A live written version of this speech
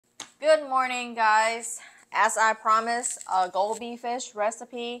Good morning, guys. As I promised, a Goby fish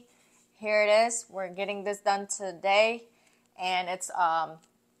recipe. Here it is. We're getting this done today, and it's cá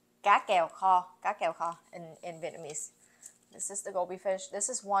kèo kho in Vietnamese. This is the Goby fish. This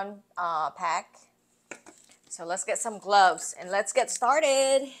is one pack. So let's get some gloves and let's get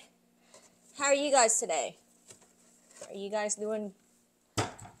started. How are you guys today? Are you guys doing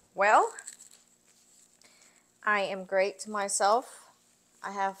well? I am great to myself.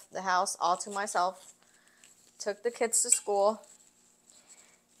 I have the house all to myself. Took the kids to school.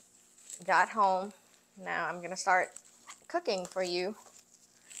 Got home. Now I'm gonna start cooking for you.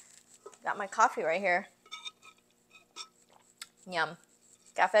 Got my coffee right here. Yum.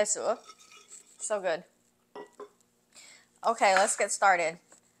 Cà phê sữa. So good. Okay, let's get started.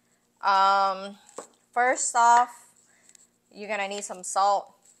 First off, you're gonna need some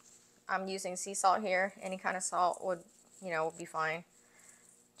salt. I'm using sea salt here. Any kind of salt would be fine.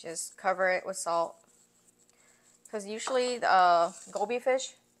 Just cover it with salt. Because usually the Goby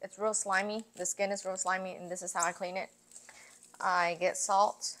fish, it's real slimy. The skin is real slimy, and this is how I clean it. I get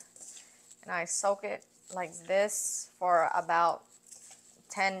salt and I soak it like this for about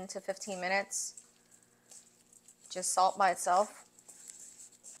 10 to 15 minutes. Just salt by itself.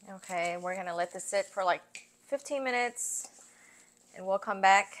 Okay, we're gonna let this sit for like 15 minutes and we'll come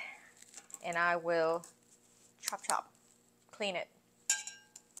back and I will chop, clean it.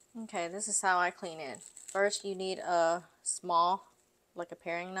 Okay, this is how I clean it. First, you need a small, like a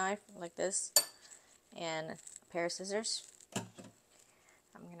paring knife, like this, and a pair of scissors.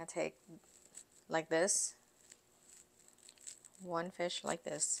 I'm gonna take like this, one fish like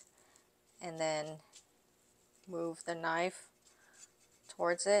this, and then move the knife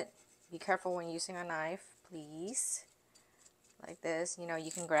towards it. Be careful when using a knife, please. Like this,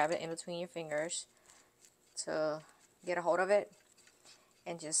 you can grab it in between your fingers to get a hold of it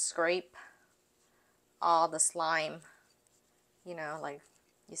and just scrape all the slime, like,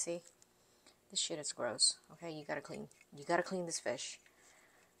 you see, this shit is gross. Okay, you gotta clean this fish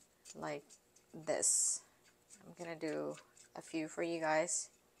like this. I'm gonna do a few for you guys.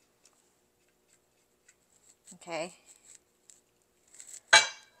 Okay,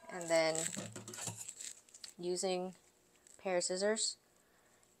 and then using a pair of scissors,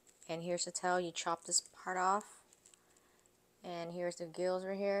 and here's the tail. You chop this part off, and here's the gills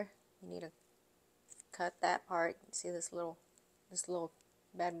right here. You need to cut that part. See this little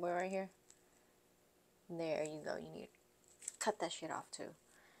bad boy right here? There you go. You need to cut that shit off too.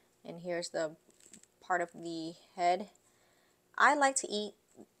 And here's the part of the head. I like to eat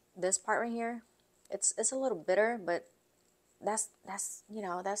this part right here. It's a little bitter, but that's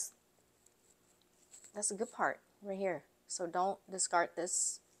a good part right here. So don't discard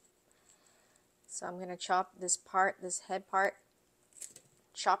this. So I'm gonna chop this part, this head part,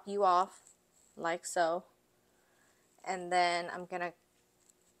 chop you off like so, and then I'm gonna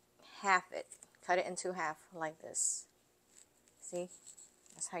half it, cut it into half like this. See,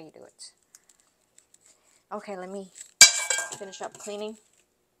 that's how you do it. Okay, let me finish up cleaning.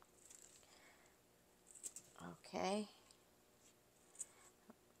 Okay,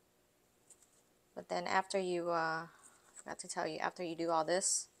 but then after you I forgot to tell you, after you do all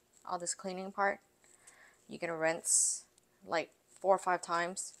this cleaning part, you're gonna rinse like 4 or 5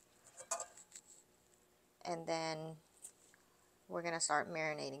 times, and then we're gonna start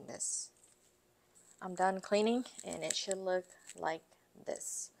marinating this. I'm done cleaning and it should look like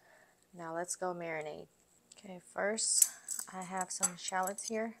this. Now let's go marinate. Okay, first I have some shallots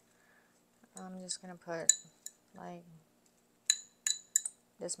here. I'm just gonna put like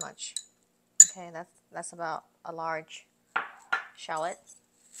this much. Okay, that's about a large shallot.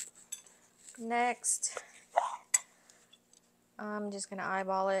 Next, I'm just gonna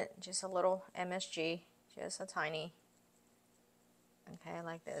eyeball it, just a little MSG, just a tiny. Okay,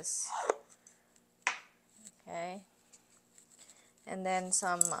 like this. Okay, and then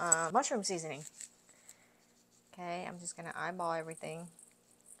some mushroom seasoning. Okay, I'm just gonna eyeball everything.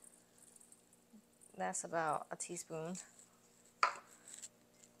 That's about a teaspoon.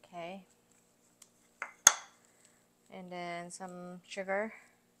 Okay, and then some sugar,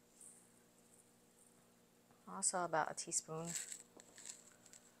 also about a teaspoon.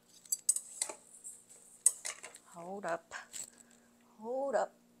 Hold up.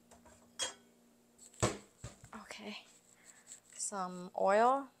 Okay, some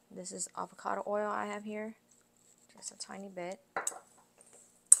oil. This is avocado oil I have here, just a tiny bit,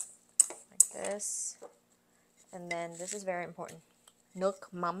 like this. And then this is very important,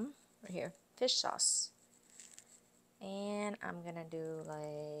 nước mắm right here, fish sauce. And I'm gonna do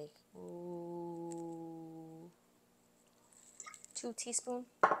like 2 teaspoons.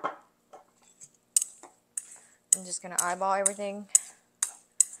 I'm just gonna eyeball everything.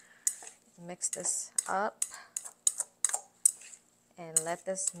 Mix this up and let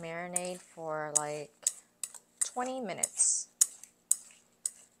this marinate for like 20 minutes.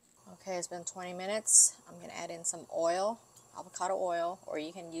 Okay, it's been 20 minutes. I'm gonna add in some oil, avocado oil, or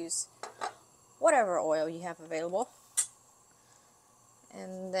you can use whatever oil you have available.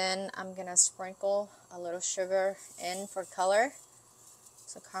 And then I'm gonna sprinkle a little sugar in for color,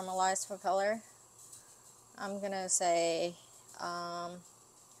 so caramelized for color. I'm gonna say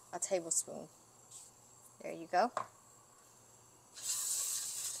a tablespoon. There you go.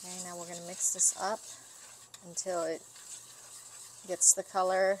 Okay, now we're gonna mix this up until it gets the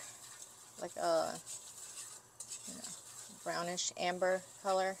color like a brownish amber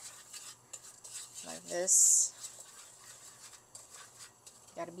color, like this.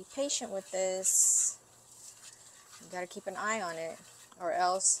 You gotta be patient with this. You gotta keep an eye on it, or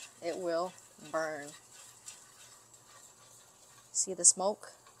else it will burn. See the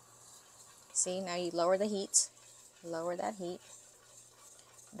smoke? See, now you lower the heat. Lower that heat.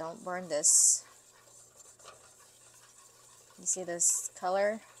 Don't burn this. You see this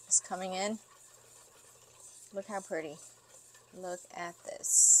color is coming in? Look how pretty. Look at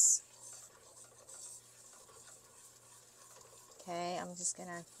this. Okay, I'm just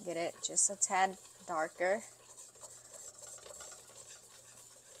gonna get it just a tad darker.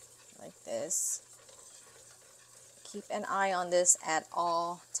 Like this. Keep an eye on this at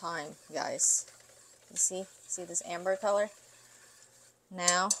all time, guys. You see this amber color?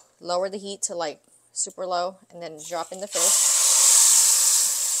 Now, lower the heat to like super low and then drop in the fish.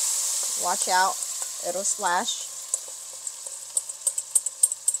 Watch out, it'll splash.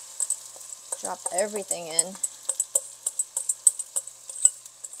 Drop everything in.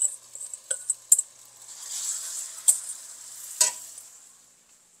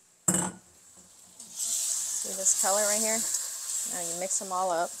 See this color right here? Now you mix them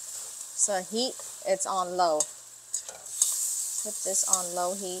all up. So heat, it's on low. Put this on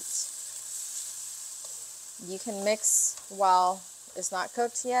low heat. You can mix while it's not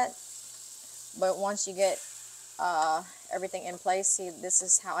cooked yet, but once you get everything in place, see, this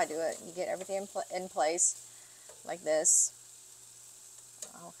is how I do it. You get everything in place like this.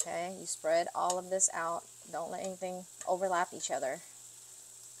 Okay, you spread all of this out. Don't let anything overlap each other.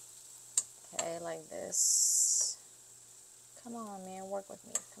 Okay, like this. Come on, man, work with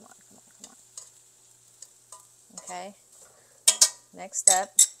me. Come on, come on, come on. Okay, next step.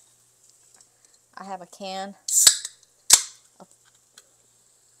 I have a can of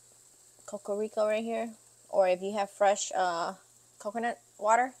Cocorico right here. Or if you have fresh coconut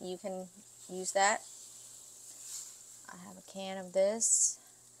water, you can use that. I have a can of this.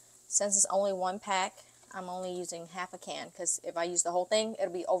 Since it's only one pack, I'm only using half a can, because if I use the whole thing,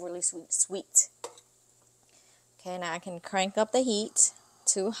 it'll be overly sweet. Okay, now I can crank up the heat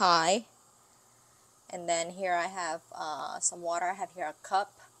to high. And then here I have some water. I have here a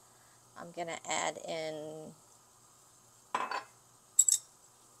cup. I'm going to add in,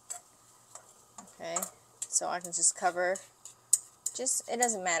 okay, so I can just cover, it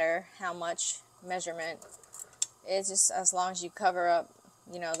doesn't matter how much measurement. It's just as long as you cover up,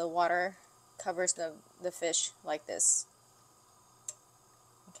 you know, the water covers the fish like this.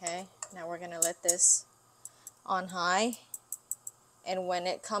 Okay, now we're going to let this on high, and when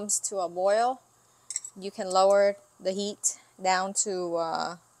it comes to a boil, you can lower the heat down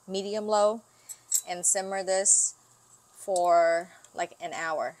to medium low and simmer this for like an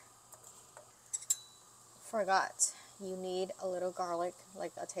hour. Forgot, you need a little garlic,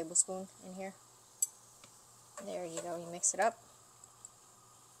 like a tablespoon in here. There you go, you mix it up.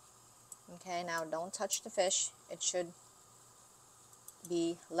 Okay, now don't touch the fish. It should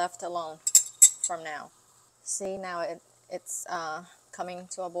be left alone from now. See, now it's coming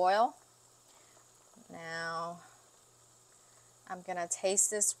to a boil. Now I'm gonna taste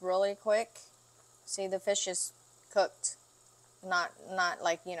this really quick. See, the fish is cooked. Not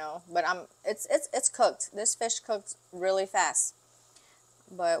like, you know, but it's cooked. This fish cooked really fast.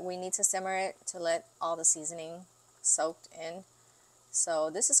 But we need to simmer it to let all the seasoning soaked in. So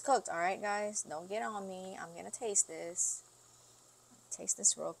this is cooked, all right, guys? Don't get on me. I'm gonna taste this. Taste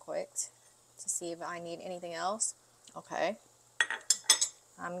this real quick to see if I need anything else. Okay.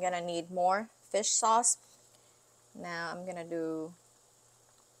 I'm gonna need more fish sauce. Now I'm gonna do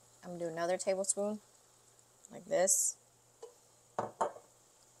another tablespoon like this.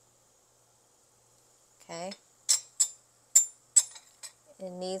 Okay.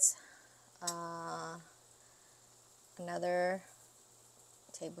 It needs another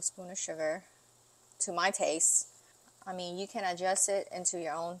tablespoon of sugar to my taste. I mean, you can adjust it into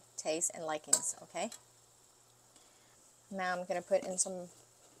your own taste and likings, okay? Now I'm gonna put in some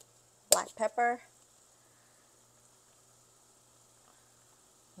black pepper.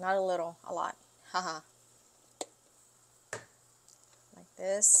 Not a little, a lot. Haha. Like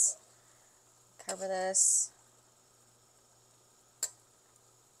this. Cover this.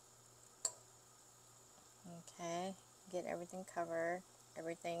 Okay. Get everything covered.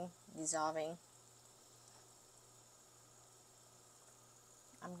 Everything dissolving.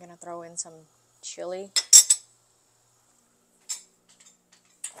 I'm gonna throw in some chili.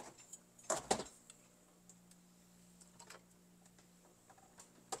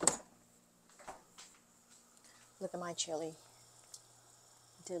 Look at my chili.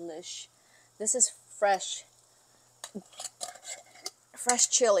 Delish. This is fresh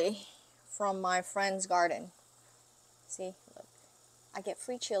chili from my friend's garden. See, look. I get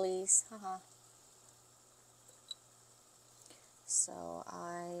free chilies. Haha. So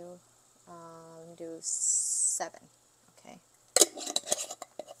I do 7. Okay.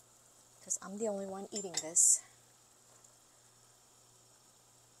 Because I'm the only one eating this.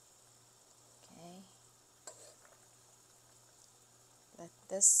 Okay. Let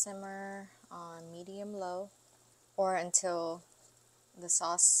this simmer on medium low or until the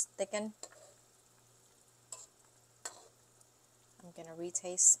sauce thicken. I'm gonna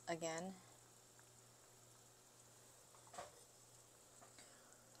retaste again.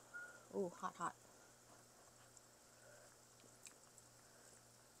 Ooh, hot, hot.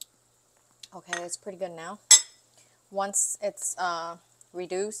 Okay, it's pretty good now. Once it's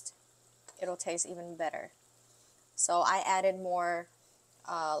reduced, it'll taste even better. So I added more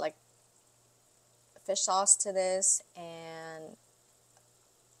like fish sauce to this and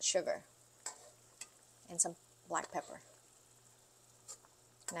sugar and some black pepper.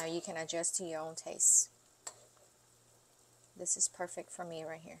 Now you can adjust to your own taste. This is perfect for me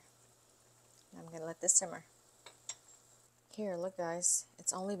right here. I'm gonna let this simmer. Here, look guys,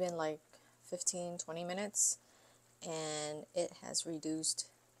 it's only been like 15-20 minutes and it has reduced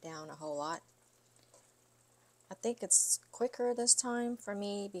down a whole lot. I think it's quicker this time for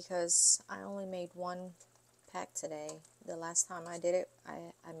me because I only made 1 pack today. The last time I did it,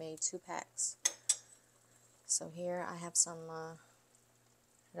 I made 2 packs. So here I have some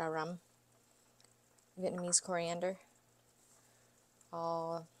Tram, Vietnamese coriander.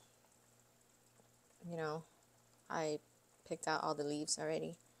 All, you know, I picked out all the leaves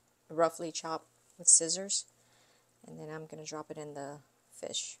already, roughly chopped with scissors, and then I'm gonna drop it in the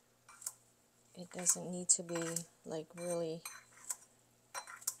fish. It doesn't need to be like really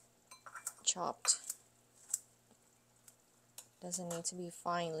chopped. Doesn't need to be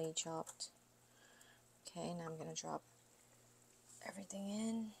finely chopped. Okay, now I'm gonna drop everything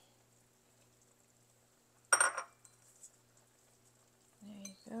in. There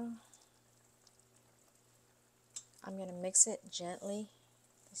you go. I'm gonna mix it gently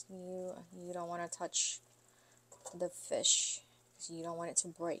because you don't want to touch the fish because you don't want it to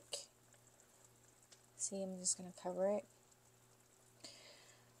break. See, I'm just gonna cover it.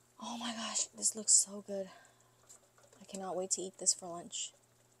 Oh my gosh, this looks so good. I cannot wait to eat this for lunch.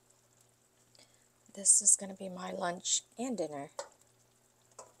 This is gonna be my lunch and dinner.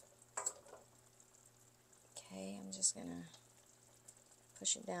 Okay, I'm just gonna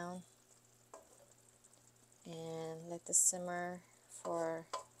push it down and let this simmer for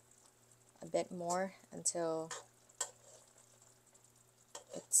a bit more until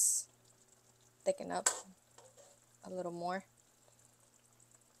it's thicken up a little more.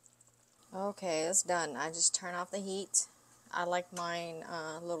 Okay, it's done. I just turn off the heat. I like mine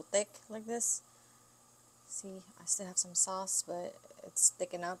a little thick like this. See, I still have some sauce, but it's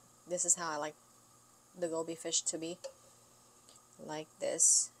thickened up. This is how I like the Goby fish to be. Like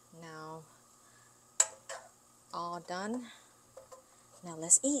this. Now, all done. Now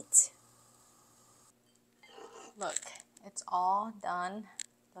let's eat. Look, it's all done.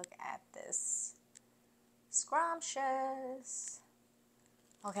 Look at this. Scrumptious.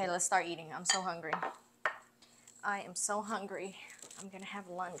 Okay, let's start eating. I'm so hungry. I am so hungry. I'm gonna have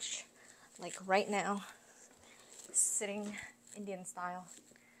lunch. Like right now. Sitting Indian style.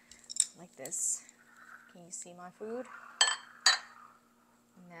 Like this. Can you see my food?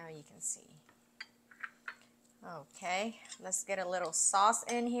 Now you can see. Okay, let's get a little sauce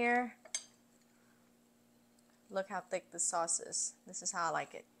in here. Look how thick the sauce is. This is how I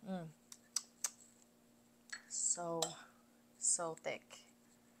like it. So thick.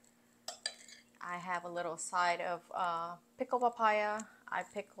 I have a little side of pickled papaya. I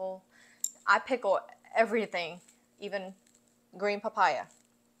pickle everything, even green papaya.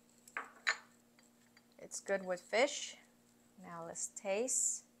 It's good with fish. Now let's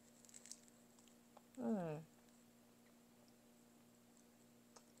taste.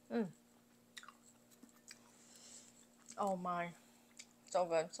 Oh my. So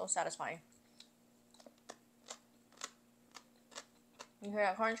good. So satisfying. You hear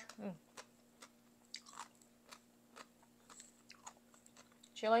that crunch?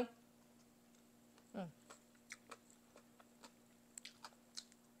 Chili?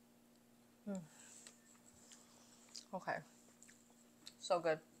 Okay. So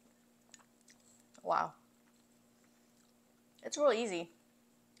good. Wow. It's really easy.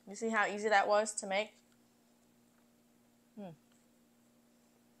 You see how easy that was to make?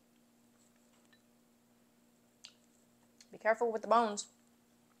 Be careful with the bones.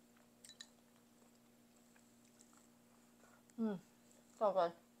 So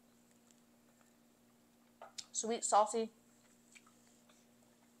good. Sweet, salty.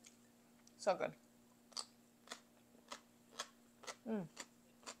 So good.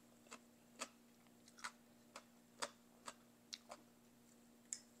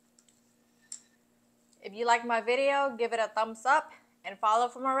 If you like my video, give it a thumbs up and follow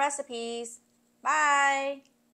for more recipes. Bye!